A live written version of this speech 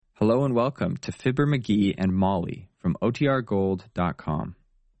Hello and welcome to Fibber McGee and Molly from OTRGold.com.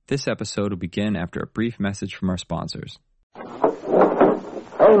 This episode will begin after a brief message from our sponsors.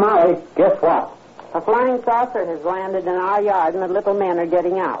 Hey, Molly, guess what? A flying saucer has landed in our yard and the little men are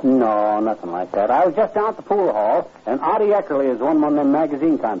getting out. No, nothing like that. I was just down at the pool hall, and Artie Eckerly has won one of them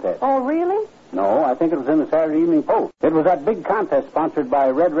magazine contests. Oh, really? No, I think it was in the Saturday Evening Post. It was that big contest sponsored by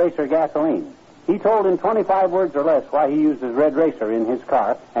Red Racer Gasoline. He told in 25 words or less why he used his Red Racer in his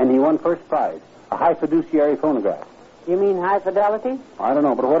car, and he won first prize, a high fiduciary phonograph. You mean high fidelity? I don't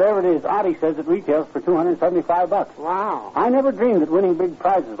know, but whatever it is, Artie says it retails for $275. Wow. I never dreamed that winning big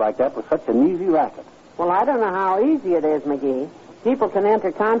prizes like that was such an easy racket. Well, I don't know how easy it is, McGee. People can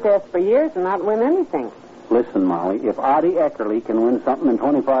enter contests for years and not win anything. Listen, Molly, if Artie Eckerly can win something in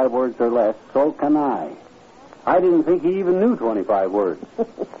 25 words or less, so can I. I didn't think he even knew 25 words.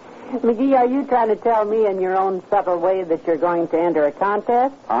 McGee, are you trying to tell me in your own subtle way that you're going to enter a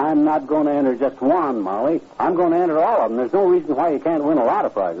contest? I'm not going to enter just one, Molly. I'm going to enter all of them. There's no reason why you can't win a lot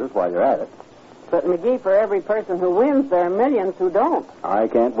of prizes while you're at it. But, McGee, for every person who wins, there are millions who don't. I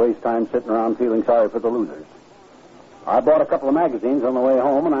can't waste time sitting around feeling sorry for the losers. I bought a couple of magazines on the way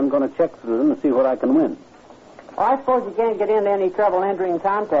home, and I'm going to check through them to see what I can win. Well, I suppose you can't get into any trouble entering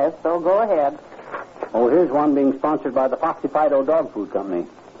contests, so go ahead. Oh, here's one being sponsored by the Foxy Fido Dog Food Company.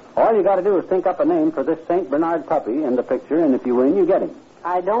 All you got to do is think up a name for this St. Bernard puppy in the picture, and if you win, you get him.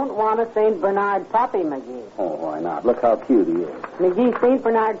 I don't want a St. Bernard puppy, McGee. Oh, why not? Look how cute he is. McGee, St.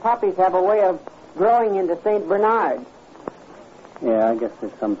 Bernard puppies have a way of growing into St. Bernards. Yeah, I guess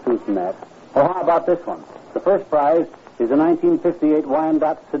there's some truth in that. Oh, how about this one? The first prize is a 1958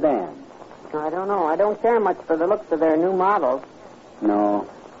 Wyandotte sedan. I don't know. I don't care much for the looks of their new models. No.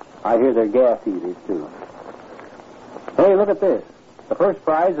 I hear they're gas eaters, too. Hey, look at this. The first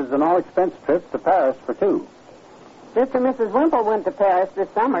prize is an all-expense trip to Paris for two. Mr. and Mrs. Wimple went to Paris this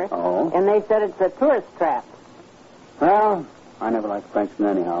summer. Oh? And they said it's a tourist trap. Well, I never liked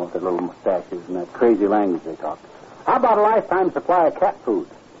Frenchmen anyhow with their little mustaches and that crazy language they talk. How about a lifetime supply of cat food?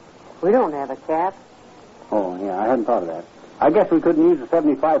 We don't have a cat. Oh, yeah, I hadn't thought of that. I guess we couldn't use a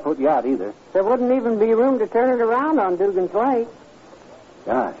 75-foot yacht either. There wouldn't even be room to turn it around on Dugan's Lake.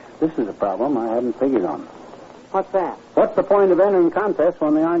 Gosh, this is a problem I hadn't figured on. What's that? What's the point of entering contests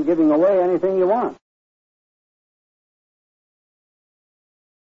when they aren't giving away anything you want?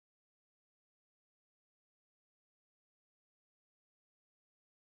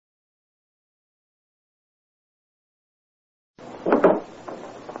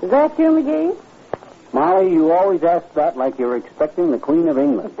 Is that you, McGee? Molly, you always ask that like you were expecting the Queen of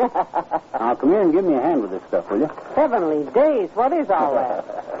England. Now, come here and give me a hand with this stuff, will you? Heavenly days, what is all that?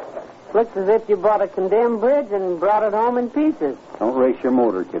 Looks as if you bought a condemned bridge and brought it home in pieces. Don't race your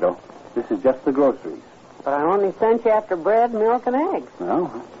motor, kiddo. This is just the groceries. But I only sent you after bread, milk, and eggs.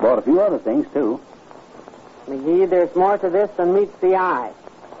 Well, I bought a few other things, too. McGee, there's more to this than meets the eye.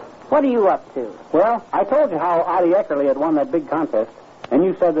 What are you up to? Well, I told you how Artie Eckerly had won that big contest, and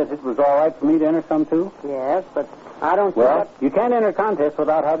you said that it was all right for me to enter some, too? Yes, but I don't see Well, what... you can't enter contests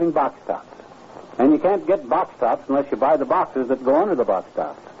without having box tops. And you can't get box tops unless you buy the boxes that go under the box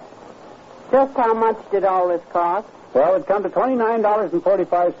tops. Just how much did all this cost? Well, it'd come to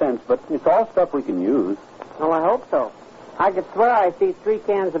 $29.45, but it's all stuff we can use. Oh, I hope so. I could swear I see 3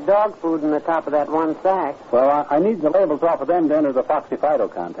 cans of dog food in the top of that one sack. Well, I need the labels off of them to enter the Foxy Fido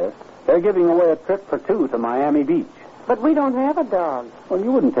contest. They're giving away a trip for two to Miami Beach. But we don't have a dog. Well,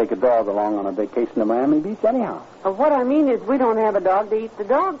 you wouldn't take a dog along on a vacation to Miami Beach anyhow. Well, what I mean is we don't have a dog to eat the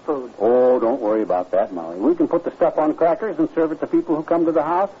dog food. Oh, don't worry about that, Molly. We can put the stuff on crackers and serve it to people who come to the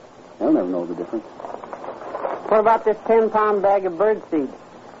house. They'll never know the difference. What about this 10-pound bag of bird seed?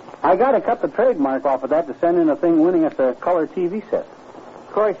 I got to cut the trademark off of that to send in a thing winning us a color TV set. Of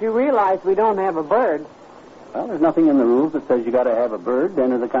course, you realize we don't have a bird. Well, there's nothing in the rules that says you got to have a bird to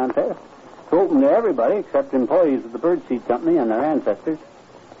enter the contest. It's open to everybody except employees of the bird seed company and their ancestors.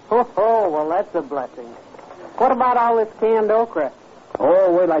 Oh, well, that's a blessing. What about all this canned okra?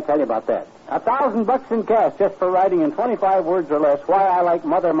 Oh, wait till I tell you about that. $1,000 in cash just for writing in 25 words or less why I like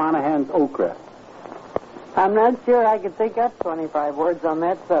Mother Monahan's okra. I'm not sure I could think up 25 words on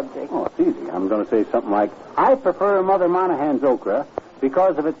that subject. Oh, it's easy. I'm going to say something like, I prefer Mother Monahan's okra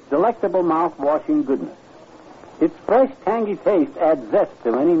because of its delectable mouth-washing goodness. Its fresh, tangy taste adds zest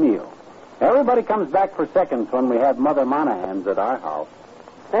to any meal. Everybody comes back for seconds when we have Mother Monahan's at our house.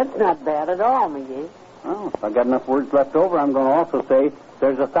 That's not bad at all, McGee. Well, if I got enough words left over, I'm going to also say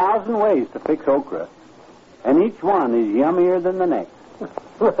there's 1,000 ways to fix okra, and each one is yummier than the next.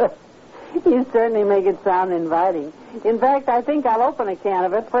 You certainly make it sound inviting. In fact, I think I'll open a can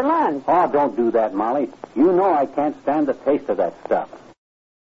of it for lunch. Oh, don't do that, Molly. You know I can't stand the taste of that stuff.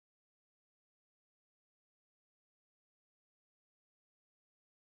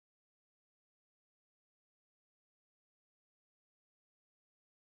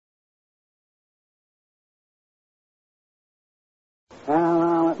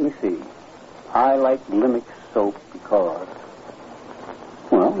 me see. I like Glimmick soap because,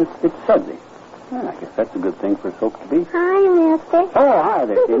 well, it's sudsy. Well, I guess that's a good thing for soap to be. Hi, mister. Oh, hi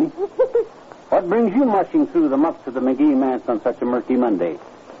there, Kitty. What brings you mushing through the mucks of the McGee manse on such a murky Monday?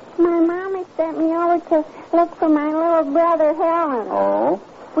 My mommy sent me over to look for my little brother, Helen. Oh?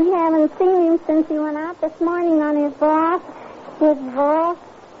 We haven't seen him since he went out this morning on his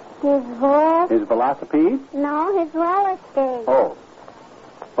His velocipede? No, his roller skate. Oh.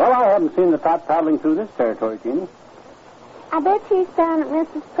 Well, I haven't seen the tot paddling through this territory, Jeannie. I bet she's down at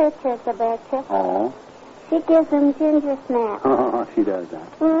Mrs. Pritchard's, I bet you. Oh? She gives him ginger snaps. Oh, she does that.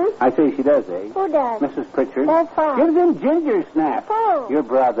 Hmm? I say she does, eh? Who does? Mrs. Pritchard. That's right. Gives him ginger snaps. Who? Your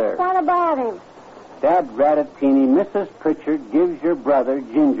brother. What about him? Dad rat it, Teeny. Mrs. Pritchard gives your brother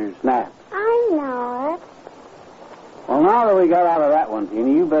ginger snaps. I know it. Well, now that we got out of that one,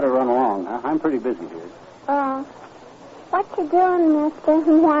 Teeny, you better run along. I'm pretty busy here. What you doing, mister?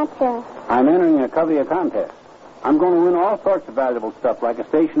 And watcha? I'm entering a Covia contest. I'm going to win all sorts of valuable stuff, like a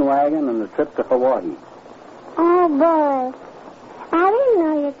station wagon and a trip to Hawaii. Oh, boy. I didn't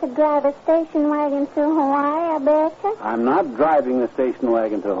know you could drive a station wagon to Hawaii, I betcha. I'm not driving the station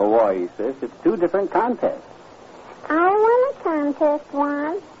wagon to Hawaii, sis. It's two different contests. I won a contest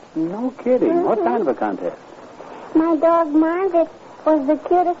once. No kidding. Mm-hmm. What kind of a contest? My dog Margaret was the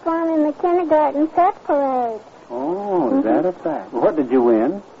cutest one in the kindergarten pet parade. Oh, is that a fact? What did you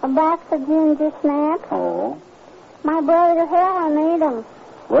win? A box of ginger snaps. Oh. My brother Helen ate them.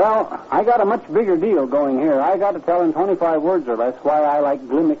 Well, I got a much bigger deal going here. I got to tell in 25 words or less why I like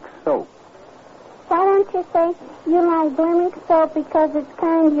Glimmick soap. Why don't you say you like Glimmick soap because it's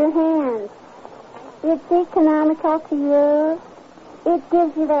kind to your hands? It's economical to use. It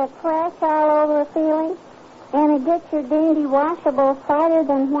gives you that fresh all over feeling. And it gets your dainty washables whiter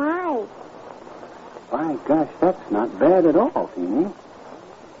than white. My gosh, that's not bad at all, Teeny.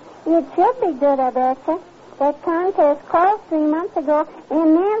 It should be good, I betcha. That contest closed 3 months ago,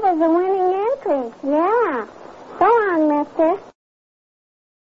 and there was a winning entry. Yeah. Go on, mister.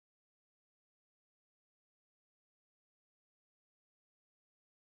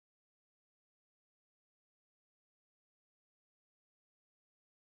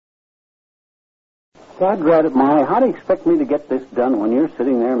 God rat it, Molly. How do you expect me to get this done when you're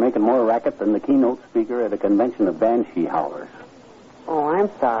sitting there making more racket than the keynote speaker at a convention of banshee howlers? Oh,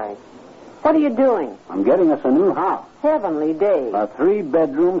 I'm sorry. What are you doing? I'm getting us a new house. Heavenly days. A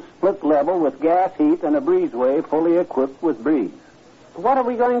 3-bedroom split level with gas heat and a breezeway fully equipped with breeze. What are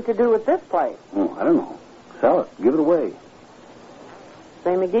we going to do with this place? Oh, I don't know. Sell it. Give it away.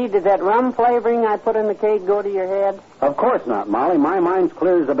 Say, McGee, did that rum flavoring I put in the cake go to your head? Of course not, Molly. My mind's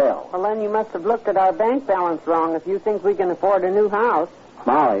clear as a bell. Well, then you must have looked at our bank balance wrong if you think we can afford a new house.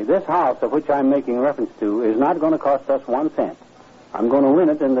 Molly, this house of which I'm making reference to is not going to cost us 1 cent. I'm going to win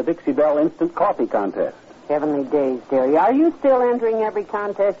it in the Dixie Belle Instant Coffee Contest. Heavenly days, dearie. Are you still entering every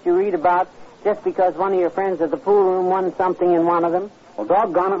contest you read about just because one of your friends at the pool room won something in one of them? Well,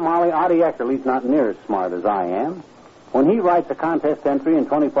 doggone it, Molly, Oddie Eckerly's not near as smart as I am. When he writes a contest entry in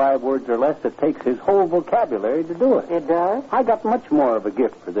 25 words or less, it takes his whole vocabulary to do it. It does? I got much more of a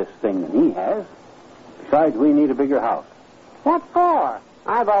gift for this thing than he has. Besides, we need a bigger house. What for?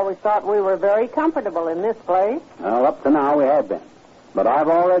 I've always thought we were very comfortable in this place. Well, up to now we have been. But I've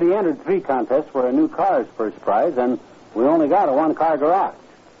already entered 3 contests where a new car's first prize, and we only got a 1-car garage.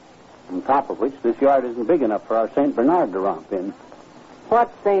 On top of which, this yard isn't big enough for our St. Bernard to romp in.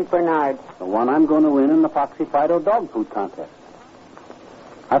 What's St. Bernard? The one I'm going to win in the Foxy Fido dog food contest.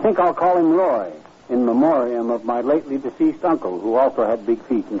 I think I'll call him Roy, in memoriam of my lately deceased uncle, who also had big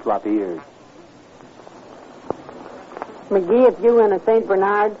feet and floppy ears. McGee, if you win a St.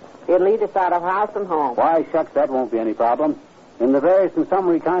 Bernard, it'll lead us out of house and home. Why, shucks, that won't be any problem. In the various and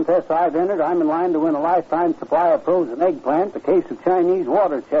summary contests I've entered, I'm in line to win a lifetime supply of frozen eggplant, a case of Chinese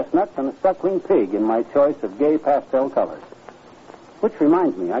water chestnuts, and a suckling pig in my choice of gay pastel colors. Which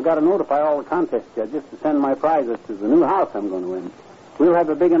reminds me, I got to notify all the contest judges to send my prizes to the new house I'm going to win. We'll have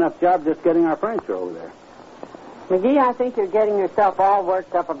a big enough job just getting our furniture over there. McGee, I think you're getting yourself all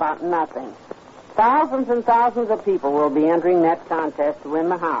worked up about nothing. Thousands and thousands of people will be entering that contest to win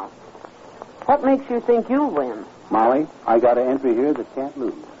the house. What makes you think you'll win? Molly, I got an entry here that can't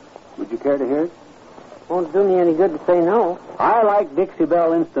lose. Would you care to hear it? Won't do me any good to say no. I like Dixie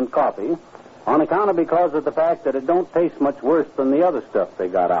Belle Instant Coffee on account of because of the fact that it don't taste much worse than the other stuff they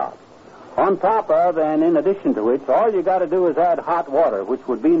got out. On top of and in addition to which, all you got to do is add hot water, which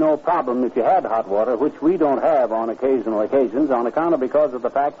would be no problem if you had hot water, which we don't have on occasional occasions on account of because of the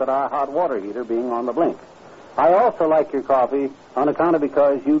fact that our hot water heater being on the blink. I also like your coffee on account of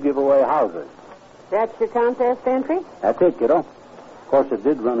because you give away houses. That's your contest entry? That's it, kiddo. course, it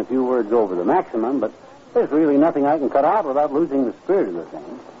did run a few words over the maximum, but there's really nothing I can cut out without losing the spirit of the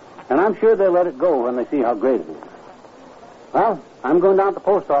thing. And I'm sure they'll let it go when they see how great it is. Well, I'm going down to the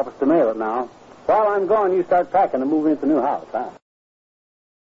post office to mail it now. While I'm gone, you start packing and move into the new house, huh?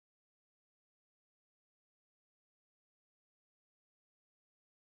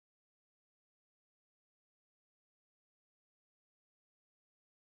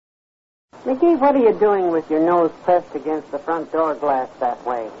 McGee, what are you doing with your nose pressed against the front door glass that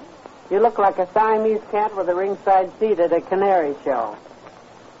way? You look like a Siamese cat with a ringside seat at a canary show.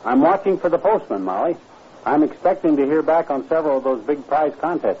 I'm watching for the postman, Molly. I'm expecting to hear back on several of those big prize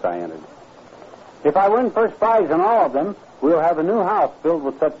contests I entered. If I win first prize in all of them, we'll have a new house filled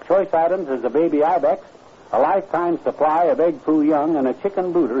with such choice items as a baby ibex, a lifetime supply of egg foo young, and a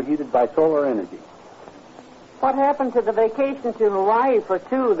chicken brooder heated by solar energy. What happened to the vacation to Hawaii for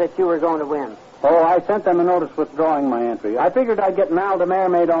two that you were going to win? Oh, I sent them a notice withdrawing my entry. I figured I'd get an Aldemare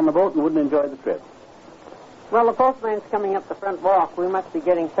made on the boat and wouldn't enjoy the trip. Well, the postman's coming up the front walk. We must be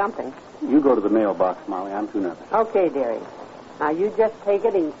getting something. You go to the mailbox, Molly. I'm too nervous. Okay, dearie. Now, you just take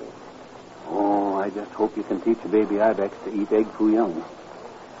it easy. Oh, I just hope you can teach a baby ibex to eat egg foo young.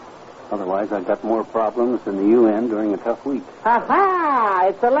 Otherwise, I've got more problems than the UN during a tough week. Ha-ha!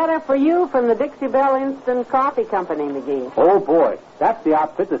 It's a letter for you from the Dixie Belle Instant Coffee Company, McGee. Oh, boy. That's the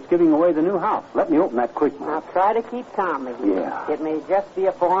outfit that's giving away the new house. Let me open that quick, Molly. Now, try to keep calm, McGee. Yeah. It may just be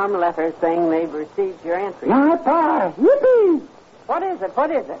a form letter saying they've received your entry. Pie! Yippee! What is it?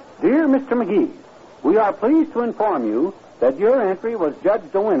 What is it? Dear Mr. McGee, we are pleased to inform you that your entry was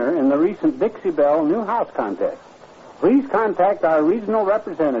judged a winner in the recent Dixie Belle New House Contest. Please contact our regional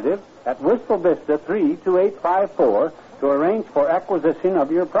representative at Wistful Vista 32854 to arrange for acquisition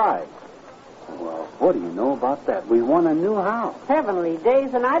of your prize. Well, what do you know about that? We won a new house. Heavenly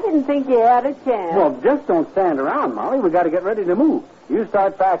days, and I didn't think you had a chance. Well, just don't stand around, Molly. We got to get ready to move. You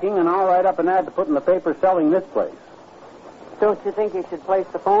start packing, and I'll write up an ad to put in the paper selling this place. Don't you think you should place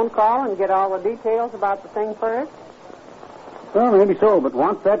the phone call and get all the details about the thing first? Well, maybe so, but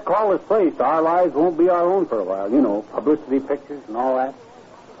once that call is placed, our lives won't be our own for a while. You know, publicity pictures and all that.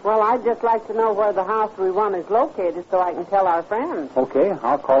 Well, I'd just like to know where the house we won is located so I can tell our friends. Okay,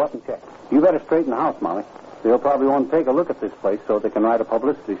 I'll call up and check. You better straighten the house, Molly. They'll probably want to take a look at this place so they can write a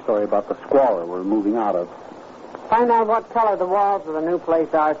publicity story about the squalor we're moving out of. Find out what color the walls of the new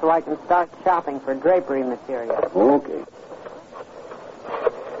place are so I can start shopping for drapery material. Okay.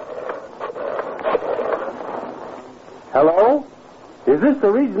 Hello? Is this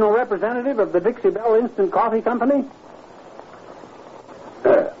the regional representative of the Dixie Belle Instant Coffee Company?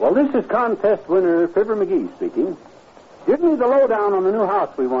 Well, this is contest winner Fibber McGee speaking. Give me the lowdown on the new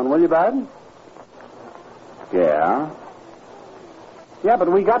house we won, will you, Bud? Yeah. Yeah,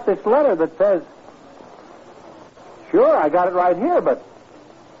 but we got this letter that says... Sure, I got it right here, but...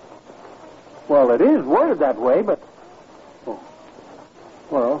 Well, it is worded that way, but... Oh.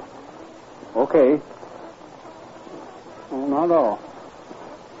 Well, okay. Oh, not at all.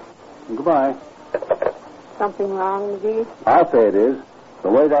 Goodbye. Something wrong, McGee? I'll say it is. The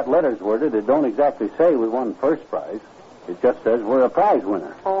way that letter's worded, it don't exactly say we won first prize. It just says we're a prize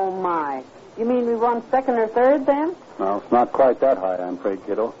winner. Oh, my. You mean we won second or third, then? No, it's not quite that high, I'm afraid,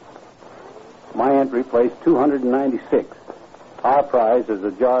 kiddo. My entry placed 296. Our prize is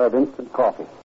a jar of instant coffee.